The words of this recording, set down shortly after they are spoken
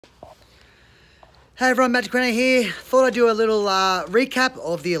Hey everyone, Magic Renner here. Thought I'd do a little recap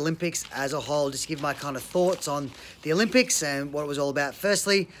of the Olympics as a whole, just give my kind of thoughts on the Olympics and what it was all about.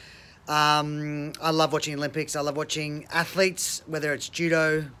 Firstly, I love watching Olympics. I love watching athletes, whether it's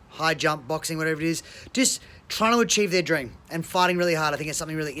judo, high jump, boxing, whatever it is, just trying to achieve their dream and fighting really hard. I think it's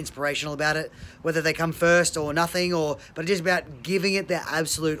something really inspirational about it, whether they come first or nothing, but just about giving it their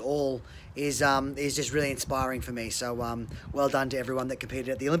absolute all is just really inspiring for me. So well done to everyone that competed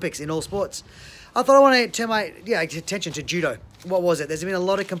at the Olympics in all sports. I thought I want to turn my attention to judo. What was it? There's been a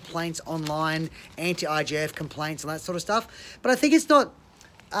lot of complaints online, anti-IJF complaints and that sort of stuff. But I think it's not.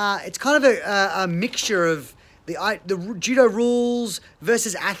 It's kind of a mixture of the judo rules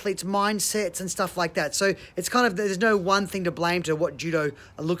versus athletes' mindsets and stuff like that. So it's kind of, there's no one thing to blame to what judo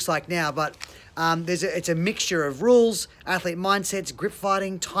looks like now, but it's a mixture of rules, athlete mindsets, grip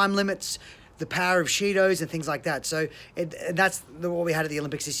fighting, time limits, the power of shidos and things like that. So that's what we had at the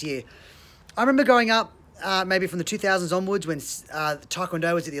Olympics this year. I remember growing up, maybe from the 2000s onwards, when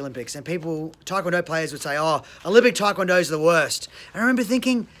Taekwondo was at the Olympics, and Taekwondo players would say, "Oh, Olympic Taekwondos are the worst." And I remember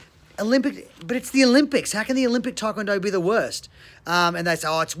thinking, but it's the Olympics. How can the Olympic Taekwondo be the worst? And they say,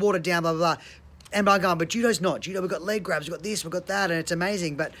 "Oh, it's watered down, blah, blah, blah." And I'm going, but judo's not. Judo, we've got leg grabs, we've got this, we've got that, and it's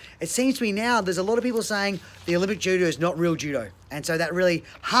amazing. But it seems to me now, there's a lot of people saying the Olympic judo is not real judo. And so that really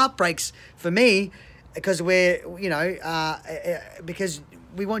heartbreaks for me, because because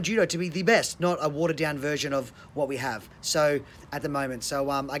we want judo to be the best, not a watered down version of what we have. So at the moment,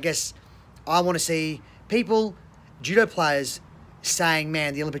 I guess I want to see judo players saying,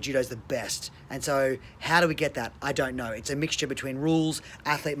 man, the Olympic judo is the best. And so how do we get that? I don't know. It's a mixture between rules,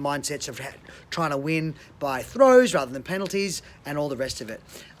 athlete mindsets of trying to win by throws rather than penalties, and all the rest of it.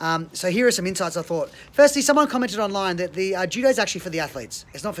 So here are some insights I thought. Firstly, someone commented online that the judo is actually for the athletes.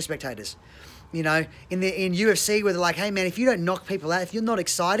 It's not for spectators. You know, in UFC, where they're like, hey man, if you don't knock people out, if you're not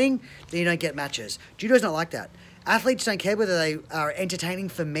exciting, then you don't get matches. Judo's not like that. Athletes don't care whether they are entertaining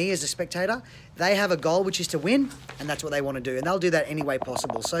for me as a spectator. They have a goal, which is to win, and that's what they want to do, and they'll do that any way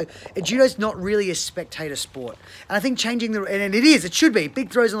possible. So judo's not really a spectator sport. And I think and it should be, big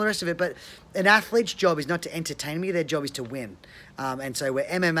throws and all the rest of it, but an athlete's job is not to entertain me, their job is to win. And so where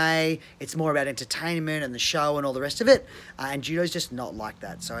MMA, it's more about entertainment and the show and all the rest of it, and judo's just not like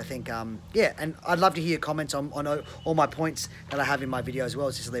that. So I think, and I'd love to hear comments on all my points that I have in my video as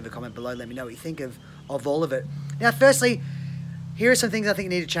well. Just leave a comment below, let me know what you think of all of it. Now, firstly, here are some things I think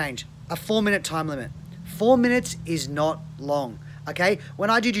need to change. A 4-minute time limit. 4 minutes is not long, okay? When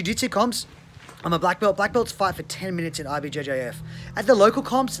I do jiu-jitsu comps, I'm a black belt. Black belts fight for 10 minutes in IBJJF. At the local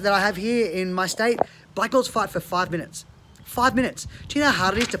comps that I have here in my state, black belts fight for 5 minutes. 5 minutes. Do you know how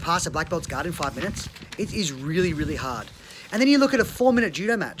hard it is to pass a black belt's guard in 5 minutes? It is really, really hard. And then you look at a 4-minute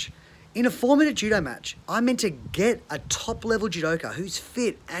judo match. In a 4-minute judo match, I'm meant to get a top-level judoka who's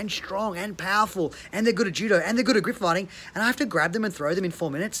fit and strong and powerful, and they're good at judo, and they're good at grip fighting, and I have to grab them and throw them in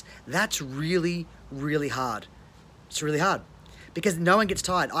 4 minutes. That's really, really hard. It's really hard because no one gets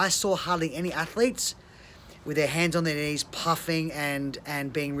tired. I saw hardly any athletes with their hands on their knees, puffing and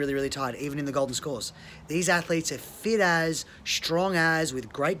being really, really tired, even in the golden scores. These athletes are fit as, strong as, with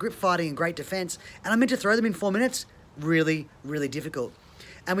great grip fighting and great defense, and I'm meant to throw them in 4 minutes? Really, really difficult.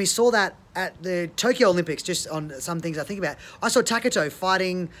 And we saw that at the Tokyo Olympics, just on some things I think about. I saw Taketo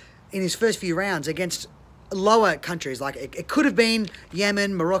fighting in his first few rounds against lower countries, like it could have been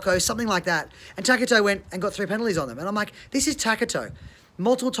Yemen, Morocco, something like that. And Taketo went and got 3 penalties on them. And I'm like, this is Taketo,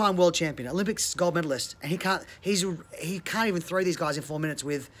 multiple-time world champion, Olympics gold medalist, and he can't even throw these guys in 4 minutes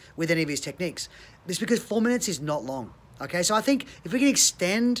with any of his techniques. It's because 4 minutes is not long. Okay, so I think if we can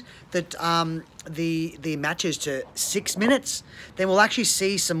extend the matches to 6 minutes, then we'll actually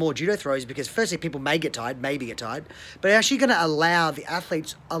see some more judo throws, because firstly, people maybe get tired, but it's actually going to allow the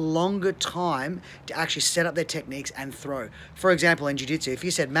athletes a longer time to actually set up their techniques and throw. For example, in jiu-jitsu, if you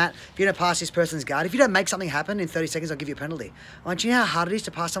said, Matt, if you don't pass this person's guard, if you don't make something happen in 30 seconds, I'll give you a penalty. I'm like, do you know how hard it is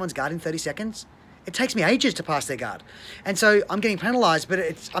to pass someone's guard in 30 seconds? It takes me ages to pass their guard. And so I'm getting penalized, but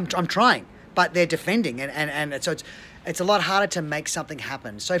I'm trying, but they're defending, and so it's a lot harder to make something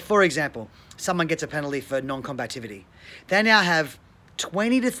happen. So, for example, someone gets a penalty for non-combativity. They now have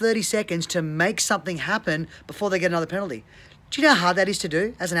 20 to 30 seconds to make something happen before they get another penalty. Do you know how hard that is to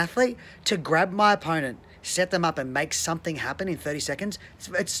do as an athlete? To grab my opponent, set them up, and make something happen in 30 seconds?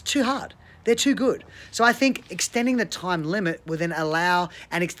 It's too hard. They're too good. So I think extending the time limit will then allow,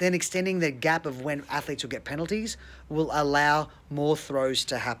 and then extending the gap of when athletes will get penalties will allow more throws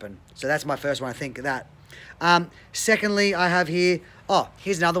to happen. So that's my first one, I think, that. Secondly, I have here,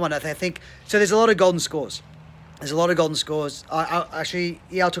 here's another one I think. So there's a lot of golden scores. I'll talk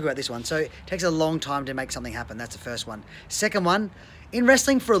about this one. So it takes a long time to make something happen. That's the first one. Second one In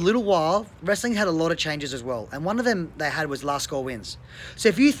wrestling for a little while, wrestling had a lot of changes as well. And one of them they had was last score wins. So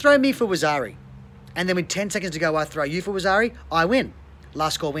if you throw me for Wazari, and then with 10 seconds to go, I throw you for Wazari, I win.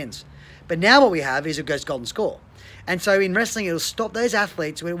 Last score wins. But now what we have is it goes golden score. And so in wrestling, it'll stop those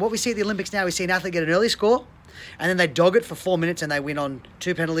athletes. What we see at the Olympics now, we see an athlete get an early score, and then they dog it for 4 minutes and they win on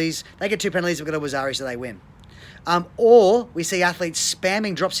 2 penalties. They get 2 penalties, we've got a Wazari, so they win. Or we see athletes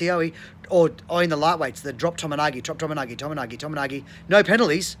spamming drop Sioi, or in the lightweights, the drop Tomonagi, no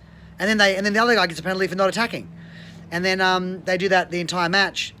penalties, and then the other guy gets a penalty for not attacking. And then they do that the entire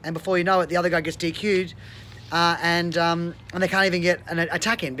match, and before you know it, the other guy gets DQ'd, and they can't even get an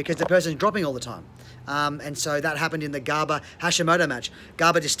attack in because the person's dropping all the time. And so that happened in the Garba Hashimoto match.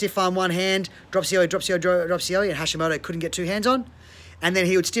 Garba just stiff arm one hand, drop Sioi, and Hashimoto couldn't get 2 hands on. And then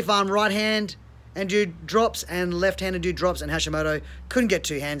he would stiff arm right hand and do drops, and left hand and do drops, and Hashimoto couldn't get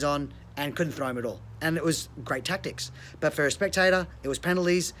 2 hands on and couldn't throw him at all. And it was great tactics. But for a spectator, it was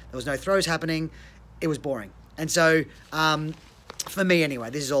penalties, there was no throws happening, it was boring. And so, for me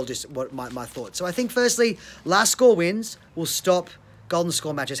anyway, this is all just what my thoughts. So I think firstly, last score wins will stop golden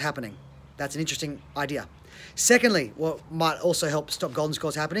score matches happening. That's an interesting idea. Secondly, what might also help stop golden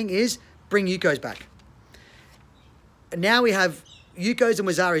scores happening is bring Yukos back. Now we have Yukos and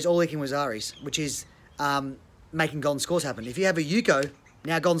Wazaris all linking Wazaris, which is making golden scores happen. If you have a Yuko,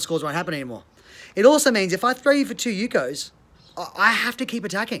 now golden scores won't happen anymore. It also means if I throw you for 2 Yukos, I have to keep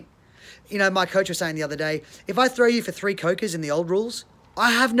attacking. You know, my coach was saying the other day, if I throw you for 3 Kokas in the old rules,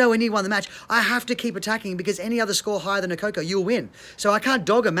 I have no any won the match. I have to keep attacking because any other score higher than a Koko, you'll win. So I can't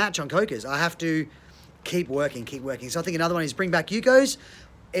dog a match on Kokas. I have to keep working. So I think another one is bring back Yukos.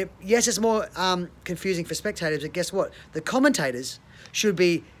 Yes, it's more confusing for spectators, but guess what? The commentators should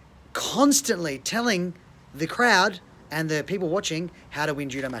be constantly telling the crowd and the people watching how to win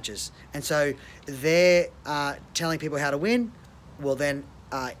judo matches. And so they're telling people how to win will then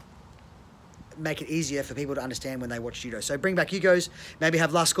make it easier for people to understand when they watch judo. So bring back Yukos, maybe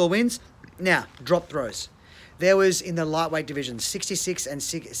have last score wins. Now, drop throws. There was, in the lightweight division, 66 and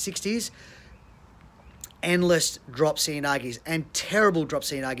 60s, endless drop Seoi-nagis and terrible drop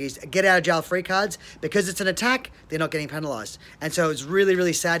Seoi-nagis, get out of jail free cards. Because it's an attack, they're not getting penalised. And so it's really,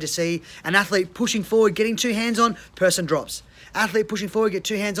 really sad to see an athlete pushing forward, getting 2 hands on, person drops. Athlete pushing forward, get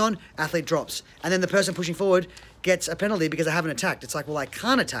 2 hands on, athlete drops. And then the person pushing forward gets a penalty because they haven't attacked. It's like, well, they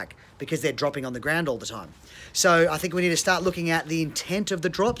can't attack because they're dropping on the ground all the time. So I think we need to start looking at the intent of the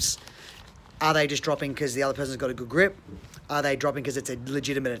drops. Are they just dropping because the other person's got a good grip? Are they dropping because it's a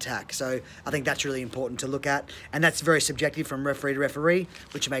legitimate attack? So I think that's really important to look at. And that's very subjective from referee to referee,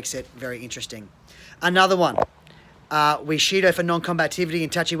 which makes it very interesting. Another one. We Shido for non-combativity in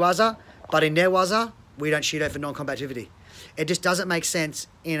Tachiwaza, but in Newaza, we don't Shido for non-combativity. It just doesn't make sense.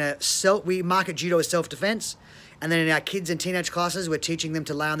 We market judo as self-defense, and then in our kids and teenage classes, we're teaching them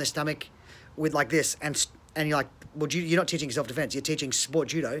to lay on their stomach with like this, and you're like, well, you're not teaching self-defense, you're teaching sport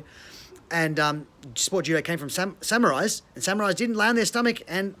judo. And sport judo came from samurais, and samurais didn't lay on their stomach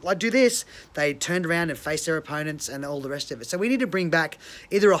and like do this. They turned around and faced their opponents and all the rest of it. So we need to bring back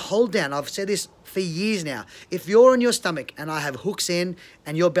either a hold down. I've said this for years now. If you're on your stomach and I have hooks in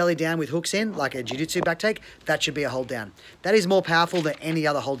and your belly down with hooks in, like a jiu-jitsu back take, that should be a hold down. That is more powerful than any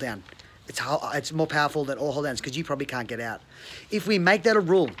other hold down. It's more powerful than all hold downs because you probably can't get out. If we make that a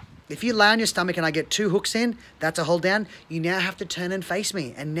rule, if you lay on your stomach and I get 2 hooks in, that's a hold down. You now have to turn and face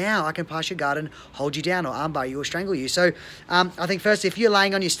me. And now I can pass your guard and hold you down or armbar you or strangle you. So I think first, if you're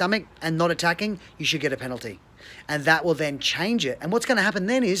laying on your stomach and not attacking, you should get a penalty. And that will then change it. And what's going to happen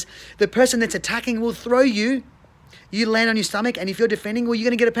then is the person that's attacking will throw you. You land on your stomach, and if you're defending, well, you're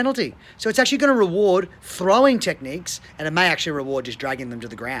going to get a penalty. So it's actually going to reward throwing techniques, and it may actually reward just dragging them to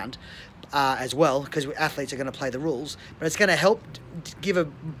the ground as well, because athletes are going to play the rules. But it's going to help give a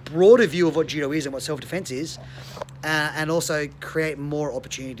broader view of what judo is and what self-defense is, and also create more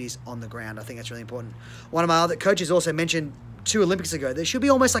opportunities on the ground. I think that's really important. One of my other coaches also mentioned 2 Olympics ago, there should be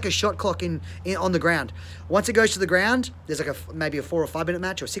almost like a shot clock on the ground. Once it goes to the ground, there's like maybe a 4 or 5 minute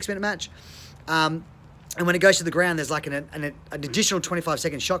match or a 6 minute match. And when it goes to the ground, there's like an additional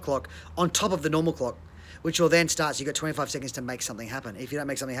 25-second shot clock on top of the normal clock, which will then start. So you've got 25 seconds to make something happen. If you don't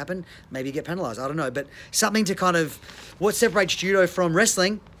make something happen, maybe you get penalised. I don't know. But something to kind of, what separates judo from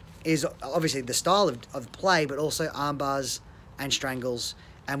wrestling is obviously the style of play, but also arm bars and strangles.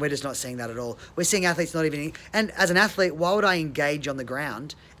 And we're just not seeing that at all. We're seeing athletes not even, and as an athlete, why would I engage on the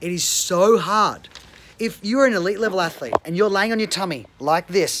ground? It is so hard. If you're an elite level athlete and you're laying on your tummy like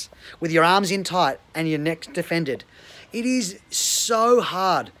this with your arms in tight and your neck defended, it is so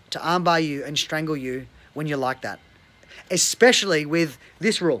hard to armbar you and strangle you when you're like that, especially with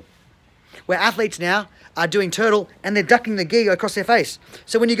this rule. where athletes now are doing turtle and they're ducking the gi across their face.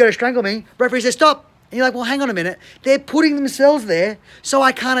 So when you go to strangle me, referee says stop. And you're like, well, hang on a minute. They're putting themselves there so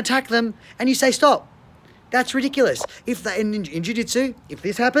I can't attack them, and you say stop. That's ridiculous. If in jiu-jitsu, if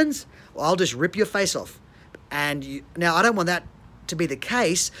this happens, well, I'll just rip your face off. And now I don't want that to be the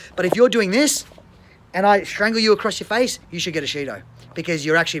case, but if you're doing this and I strangle you across your face, you should get a Shido, because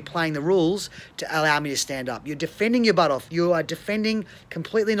you're actually playing the rules to allow me to stand up. You're defending your butt off. You are defending,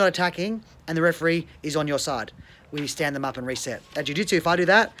 completely not attacking, and the referee is on your side. We stand them up and reset. At jiu-jitsu, if I do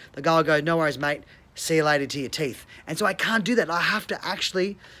that, the guy will go, no worries, mate. See you later to your teeth. And so I can't do that. I have to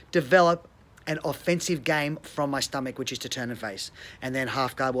actually develop an offensive game from my stomach, which is to turn and face. And then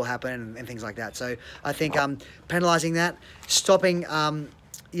half guard will happen and things like that. So I think penalising that, stopping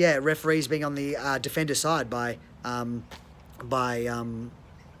referees being on the defender side by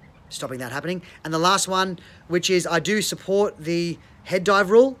stopping that happening. And the last one, which is I do support the head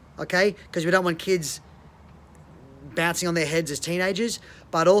dive rule, okay? Because we don't want kids bouncing on their heads as teenagers,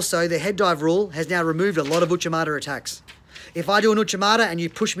 but also the head dive rule has now removed a lot of Uchimata attacks. If I do an Uchimata and you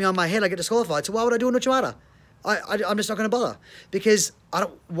push me on my head, I get disqualified. So why would I do an Uchimata? I'm just not going to bother, because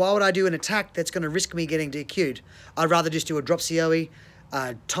why would I do an attack that's going to risk me getting DQ'd? I'd rather just do a drop Seoi,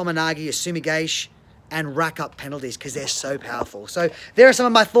 Tomonagi, a Sumigeish, and rack up penalties, because they're so powerful. So there are some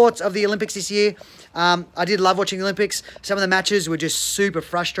of my thoughts of the Olympics this year. I did love watching the Olympics. Some of the matches were just super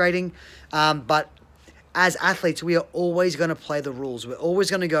frustrating, but as athletes, we are always going to play the rules. We're always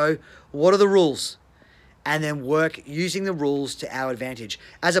going to go, what are the rules? And then work using the rules to our advantage.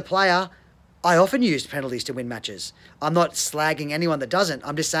 As a player, I often use penalties to win matches. I'm not slagging anyone that doesn't.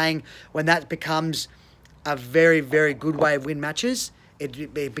 I'm just saying when that becomes a very, very good way of win matches,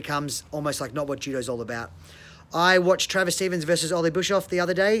 it becomes almost like not what judo's all about. I watched Travis Stevens versus Oli Bischoff the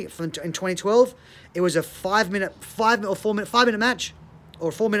other day in 2012. It was a 5 minute match, or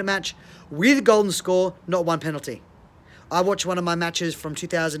a 4 minute match with a golden score, not one penalty. I watched one of my matches from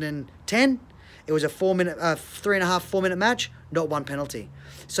 2010. It was a 4 minute match, not one penalty.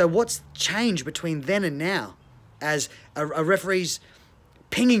 So what's changed between then and now? As a referee's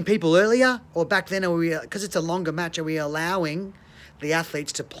pinging people earlier, or back then, because it's a longer match, are we allowing the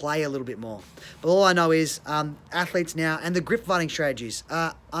athletes to play a little bit more? But all I know is athletes now, and the grip fighting strategies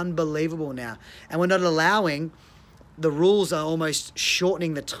are unbelievable now. And we're not allowing, the rules are almost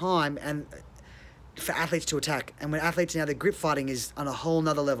shortening the time and for athletes to attack. And when athletes now, the grip fighting is on a whole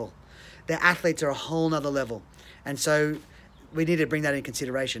nother level. Their athletes are a whole nother level. And so we need to bring that in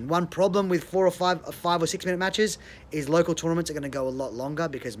consideration. One problem with 5 or 6 minute matches is local tournaments are going to go a lot longer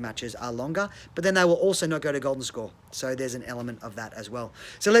because matches are longer, but then they will also not go to golden score. So there's an element of that as well.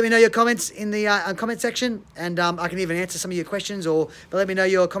 So let me know your comments in the comment section, and I can even answer some of your questions, but let me know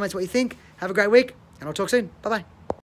your comments, what you think. Have a great week, and I'll talk soon. Bye-bye.